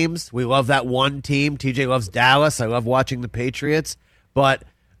favorite teams. We love that one team. TJ loves Dallas. I love watching the Patriots. But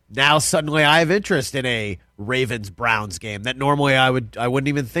now suddenly I have interest in a Ravens-Browns game that normally I wouldn't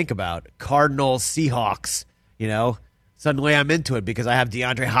even think about. Cardinals, Seahawks, suddenly I'm into it because I have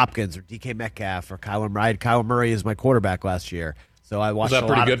DeAndre Hopkins or DK Metcalf or Kyler Murray. Kyler Murray is my quarterback last year. So I watched Was that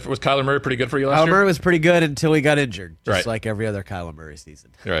pretty good? Was Kyler Murray pretty good for you last year? Kyler Murray was pretty good until he got injured, just Right. like every other Kyler Murray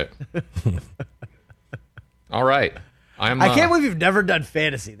season. Right. All right. I can't believe you've never done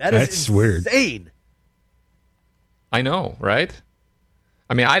fantasy. That's weird. Insane. I know, right?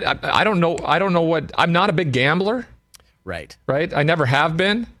 I mean, I don't know. I don't know what. I'm not a big gambler. Right. Right. I never have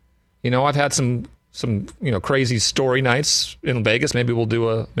been. I've had some crazy story nights in Vegas. Maybe we'll do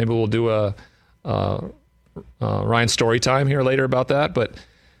a Ryan story time here later about that. But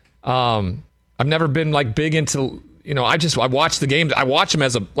I've never been like big into. I watch the games. I watch them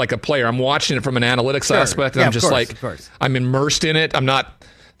as a player. I'm watching it from an analytics aspect, and I'm just of course. I'm immersed in it. I'm not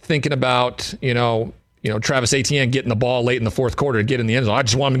thinking about Travis Etienne getting the ball late in the fourth quarter to get in the end zone. I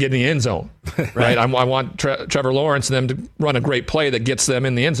just want him to get in the end zone, right? I want Trevor Lawrence and them to run a great play that gets them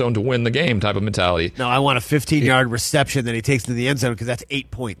in the end zone to win the game type of mentality. No, I want a 15-yard reception that he takes to the end zone because that's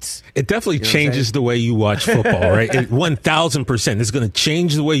 8 points. It definitely changes the way you watch football, right? 1,000%. It's going to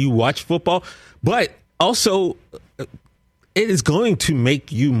change the way you watch football, but also it is going to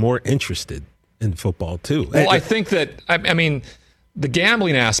make you more interested in football too. Well, I think that, I mean, the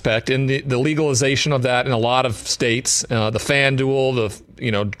gambling aspect and the legalization of that in a lot of states, the FanDuel, the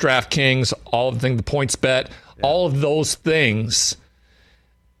DraftKings, all of the points bet, all of those things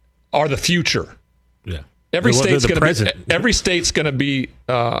are the future. Yeah, every state's going to be.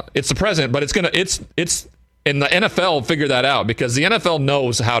 It's the present, but it's. And the NFL figure that out because the NFL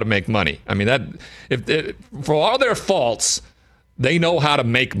knows how to make money. I mean, for all their faults, they know how to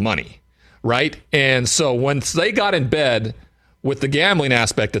make money, right? And so once they got in bed with the gambling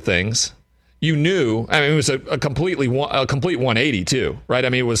aspect of things, you knew. I mean, it was a complete 180 too, right? I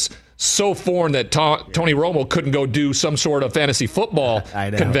mean, it was so foreign that Tony Romo couldn't go do some sort of fantasy football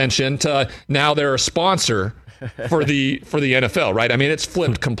convention to now they're a sponsor for the NFL, right? I mean, it's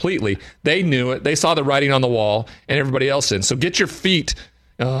flipped completely. They knew it. They saw the writing on the wall, and everybody else in. So get your feet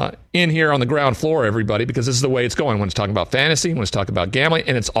in here on the ground floor, everybody, because this is the way it's going when it's talking about fantasy, when it's talking about gambling,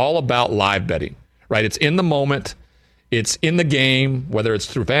 and it's all about live betting, right? It's in the moment. It's in the game, whether it's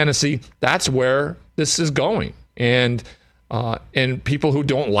through fantasy. That's where this is going. And people who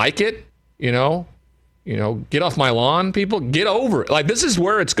don't like it, get off my lawn, people. Get over it. Like, this is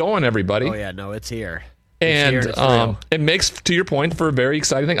where it's going, everybody. Oh, yeah, no, it's here. And it makes, to your point, for a very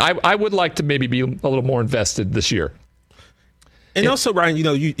exciting thing. I would like to maybe be a little more invested this year. And also, Ryan,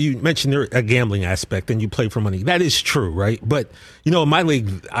 you mentioned a gambling aspect and you play for money. That is true, right? But, in my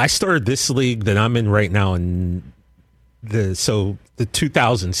league, I started this league that I'm in right now in the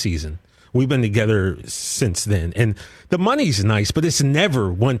 2000 season. We've been together since then. And the money's nice, but it's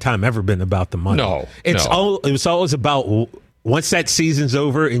never one time ever been about the money. No. It was always about once that season's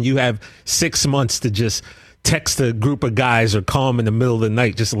over and you have 6 months to just text a group of guys or call them in the middle of the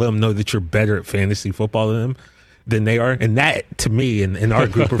night just to let them know that you're better at fantasy football than they are. And that, to me, and our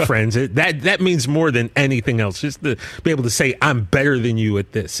group of friends, that means more than anything else. Just to be able to say, I'm better than you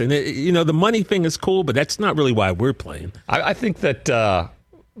at this. And, the money thing is cool, but that's not really why we're playing. I think that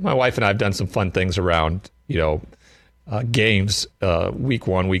my wife and I have done some fun things around, games, week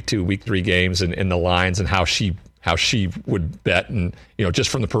 1, week 2, week 3 games and the lines and how she would bet, and just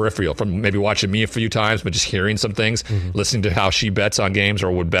from the peripheral, from maybe watching me a few times, but just hearing some things, listening to how she bets on games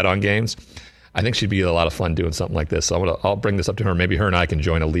or would bet on games. I think she'd be a lot of fun doing something like this. So I'll bring this up to her. Maybe her and I can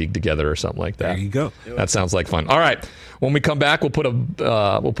join a league together or something like that. There you go. That sounds like fun. All right, when we come back, we'll put a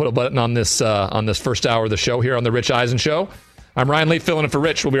button on this first hour of the show here on the Rich Eisen Show. I'm Ryan Leaf filling in for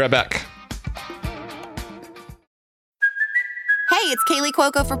Rich. We'll be right back. Hey, it's Kaylee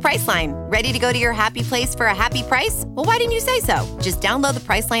Cuoco for Priceline. Ready to go to your happy place for a happy price? Well, why didn't you say so? Just download the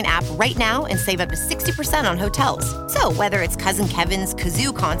Priceline app right now and save up to 60% on hotels. So whether it's Cousin Kevin's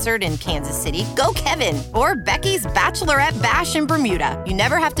Kazoo Concert in Kansas City, go Kevin, or Becky's Bachelorette Bash in Bermuda, you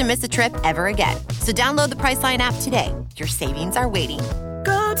never have to miss a trip ever again. So download the Priceline app today. Your savings are waiting.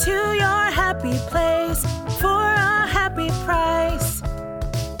 Go to your happy place for a happy price.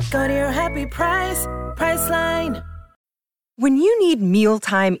 Go to your happy price, Priceline. When you need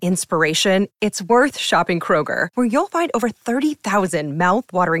mealtime inspiration, it's worth shopping Kroger, where you'll find over 30,000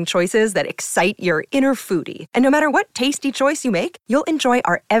 mouth-watering choices that excite your inner foodie. And no matter what tasty choice you make, you'll enjoy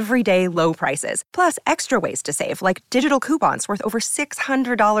our everyday low prices, plus extra ways to save, like digital coupons worth over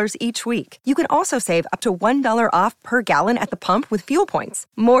 $600 each week. You can also save up to $1 off per gallon at the pump with fuel points.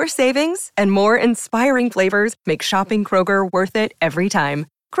 More savings and more inspiring flavors make shopping Kroger worth it every time.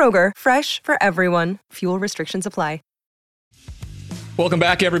 Kroger, fresh for everyone. Fuel restrictions apply. Welcome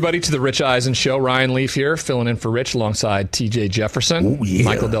back, everybody, to the Rich Eisen Show. Ryan Leaf here, filling in for Rich alongside TJ Jefferson, Ooh, yeah.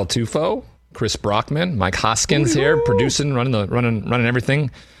 Michael Del Tufo, Chris Brockman, Mike Hoskins here, producing, running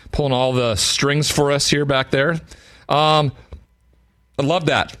everything, pulling all the strings for us here back there. I love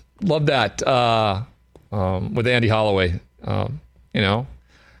that. With Andy Holloway.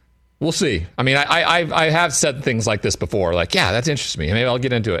 We'll see. I mean, I have said things like this before, like, yeah, that interests me. Maybe I'll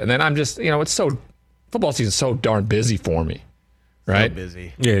get into it. And then I'm just, football season's so darn busy for me. Right, so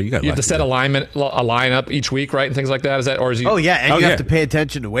busy. Yeah, you have to set a lineup each week, right, and things like that. Is that, or is you? Oh yeah, and you have to pay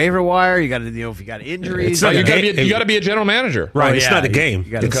attention to waiver wire. You got to, if you got injuries, you got to be a general manager, right? It's not a game.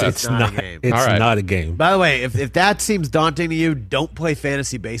 It's not a game. It's not a game. By the way, if that seems daunting to you, don't play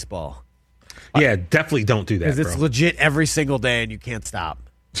fantasy baseball. Yeah, definitely don't do that. Because it's legit every single day, and you can't stop.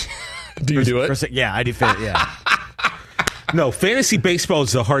 Do you do it? Yeah, I do. Yeah. No, fantasy baseball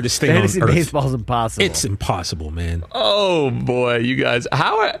is the hardest thing fantasy on earth. Fantasy baseball is impossible. It's impossible, man. Oh, boy, you guys.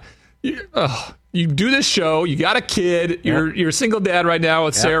 You do this show. You got a kid. You're a single dad right now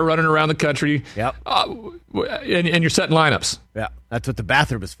with Sarah running around the country. Yep. And you're setting lineups. Yeah, that's what the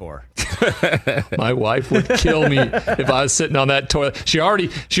bathroom is for. My wife would kill me if I was sitting on that toilet. She already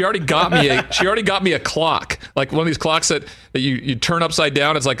got me a clock, like one of these clocks that you turn upside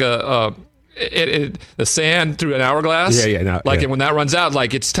down. It's like the sand through an hourglass. When that runs out,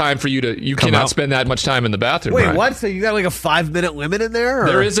 like it's time for you cannot spend that much time in the bathroom. Wait, right? what? So you got like a 5-minute limit in there? Or?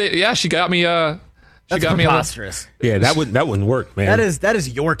 There is she got me That's preposterous. That wouldn't work, man. That is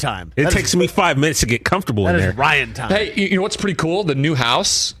your time. It takes me 5 minutes to get comfortable in there. That is Ryan time. Hey, you know what's pretty cool? The new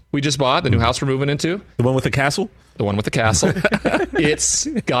house we just bought, the new house we're moving into. The one with the castle? The one with the castle. It's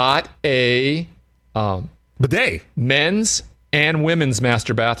got a bidet. Men's and women's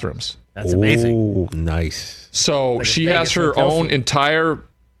master bathrooms. That's amazing. Oh, nice. So like she has her own entire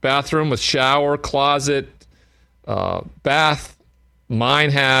bathroom with shower, closet, bath.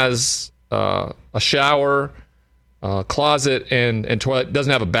 Mine has a shower, closet, and toilet.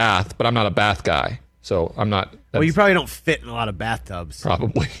 Doesn't have a bath, but I'm not a bath guy, so I'm not. Well, you probably don't fit in a lot of bathtubs.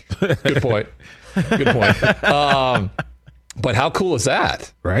 Probably. Good point. But how cool is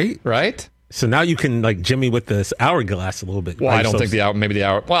that? Right. So now you can like Jimmy with this hourglass a little bit. Well, I don't think the hour.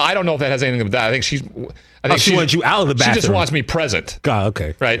 Well, I don't know if that has anything to do with that. I think she wants you out of the bathroom. She just wants me present. God,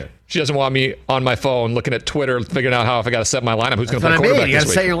 okay. Right. Okay. She doesn't want me on my phone looking at Twitter, figuring out if I got to set my lineup. Who's going to play quarterback You got to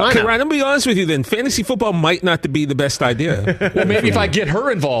set your lineup. Okay, Ryan, I'm going to be honest with you then. Fantasy football might not be the best idea. Well, maybe if I get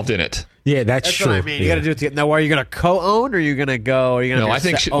her involved in it. Yeah, that's true. What I mean. You got to do it together. Now, are you going to co-own or are you going to go? Are you going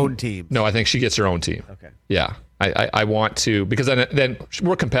to own team? No, I think she gets her own team. Okay. Yeah. I want to, because then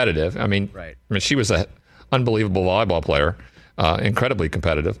we're competitive. I mean, she was an unbelievable volleyball player, incredibly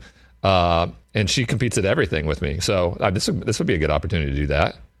competitive, and she competes at everything with me. So this would be a good opportunity to do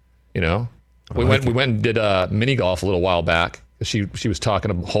that. We went and did mini golf a little while back. She was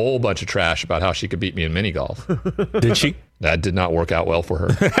talking a whole bunch of trash about how she could beat me in mini golf. Did she? That did not work out well for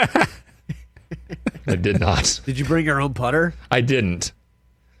her. It did not. Did you bring your own putter? I didn't.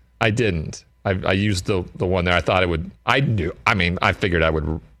 I used the one there. I thought it would. I figured I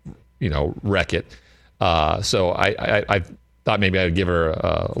would, wreck it. So I thought maybe I'd give her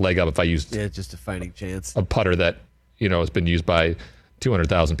a leg up if I used. Yeah, just a fighting chance. A putter that has been used by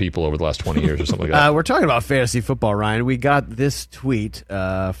 200,000 people over the last 20 years or something like that. We're talking about fantasy football, Ryan. We got this tweet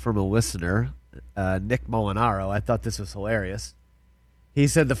from a listener, Nick Molinaro. I thought this was hilarious. He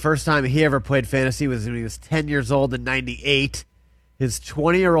said the first time he ever played fantasy was when he was 10 years old in 98. His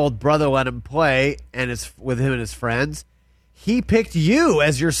 20-year-old brother let him play with him and his friends. He picked you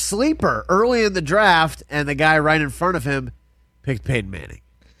as your sleeper early in the draft, and the guy right in front of him picked Peyton Manning.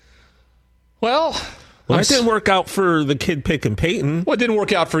 Well, it didn't work out for the kid picking Peyton. Well, it didn't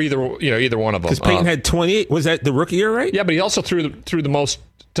work out for either one of them. Because Peyton had 28. Was that the rookie year, right? Yeah, but he also threw the most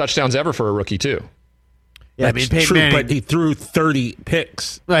touchdowns ever for a rookie too. Yeah, That's Peyton true, Manning, but he threw 30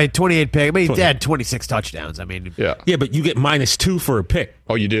 picks. Right, 28 picks. I mean, he had 26 touchdowns. I mean, yeah, but you get -2 for a pick.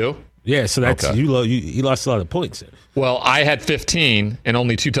 Oh, you do? Yeah, so that's okay. You lost a lot of points there. Well, I had 15 and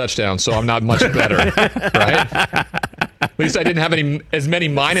only 2 touchdowns, so I'm not much better, right? At least I didn't have as many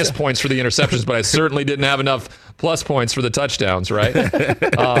minus points for the interceptions, but I certainly didn't have enough plus points for the touchdowns, right?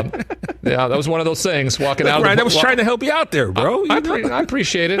 Yeah, that was one of those things. Walking out. Ryan, I was trying to help you out there, bro. I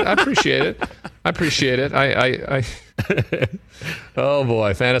appreciate it. I appreciate it. I oh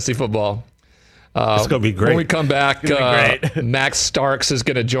boy, fantasy football. It's going to be great. When we come back, Max Starks is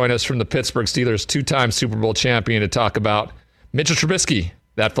going to join us from the Pittsburgh Steelers, 2-time Super Bowl champion, to talk about Mitchell Trubisky,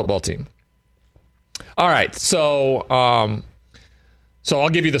 that football team. All right, so I'll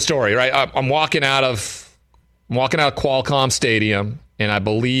give you the story. Right, I'm walking out of Qualcomm Stadium, and I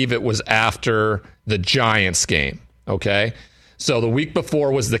believe it was after the Giants game. Okay, So the week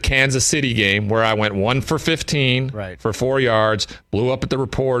before was the Kansas City game where I went 1 for 15 for 4 yards, blew up at the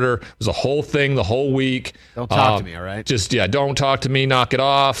reporter. It was a whole thing the whole week. Don't talk to me, all right? Just, don't talk to me. Knock it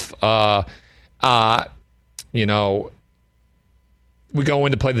off. We go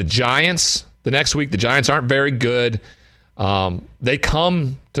in to play the Giants the next week. The Giants aren't very good. They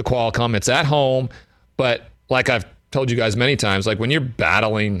come to Qualcomm. It's at home. But like I've told you guys many times, like when you're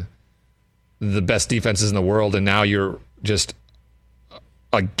battling the best defenses in the world and now you're just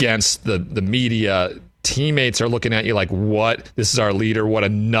against the media, teammates are looking at you like, what? This is our leader. What a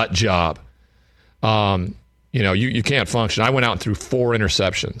nut job. You can't function. I went out and threw 4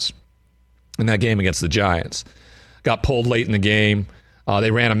 interceptions in that game against the Giants. Got pulled late in the game.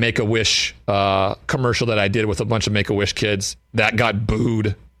 They ran a Make-A-Wish commercial that I did with a bunch of Make-A-Wish kids. That got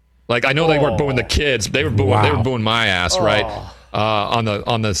booed. Like, I know they weren't booing the kids. They were booing. Wow. They were booing my ass, right? On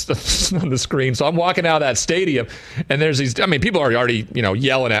the screen. So I'm walking out of that stadium, and there's these. I mean, people are already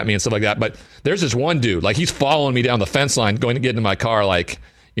yelling at me and stuff like that. But there's this one dude, like he's following me down the fence line, going to get into my car, like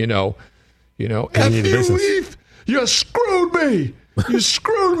F you, Leaf, you screwed me. You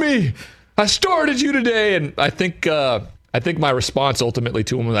screwed me. I started you today, and I think my response ultimately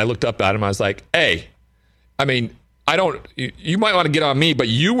to him when I looked up at him, I was like, hey, I mean, you might want to get on me, but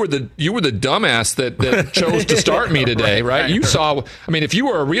you were the dumbass that chose to start me today, right? You saw, I mean, if you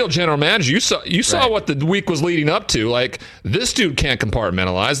were a real general manager, you saw what the week was leading up to. Like, this dude can't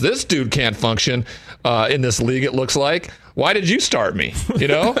compartmentalize. This dude can't function in this league, it looks like. Why did you start me?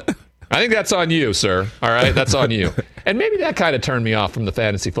 I think that's on you, sir. All right? That's on you. And maybe that kind of turned me off from the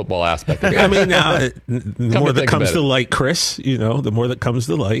fantasy football aspect of it. I mean, the more that comes to light, Chris, the more that comes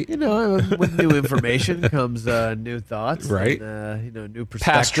to light. With new information comes new thoughts. Right. And, new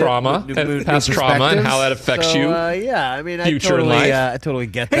perspective. Past trauma. Past trauma and how that affects you. Yeah, I mean, I totally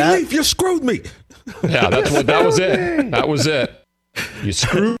get that. Hey, Leaf, you screwed me. Yeah, that was it. That was it. You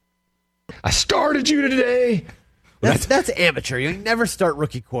screwed. I started you today. That's amateur. You never start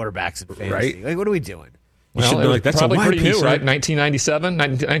rookie quarterbacks in fantasy. Right. Like, what are we doing? Well, it was probably pretty new, right? 1997,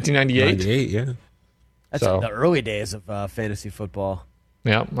 1998? 98, yeah. That's the early days of fantasy football.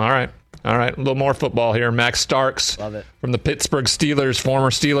 Yeah, all right. A little more football here. Max Starks from the Pittsburgh Steelers,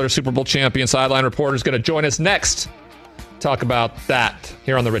 former Steelers Super Bowl champion, sideline reporter, is going to join us next. Talk about that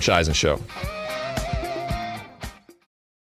here on The Rich Eisen Show.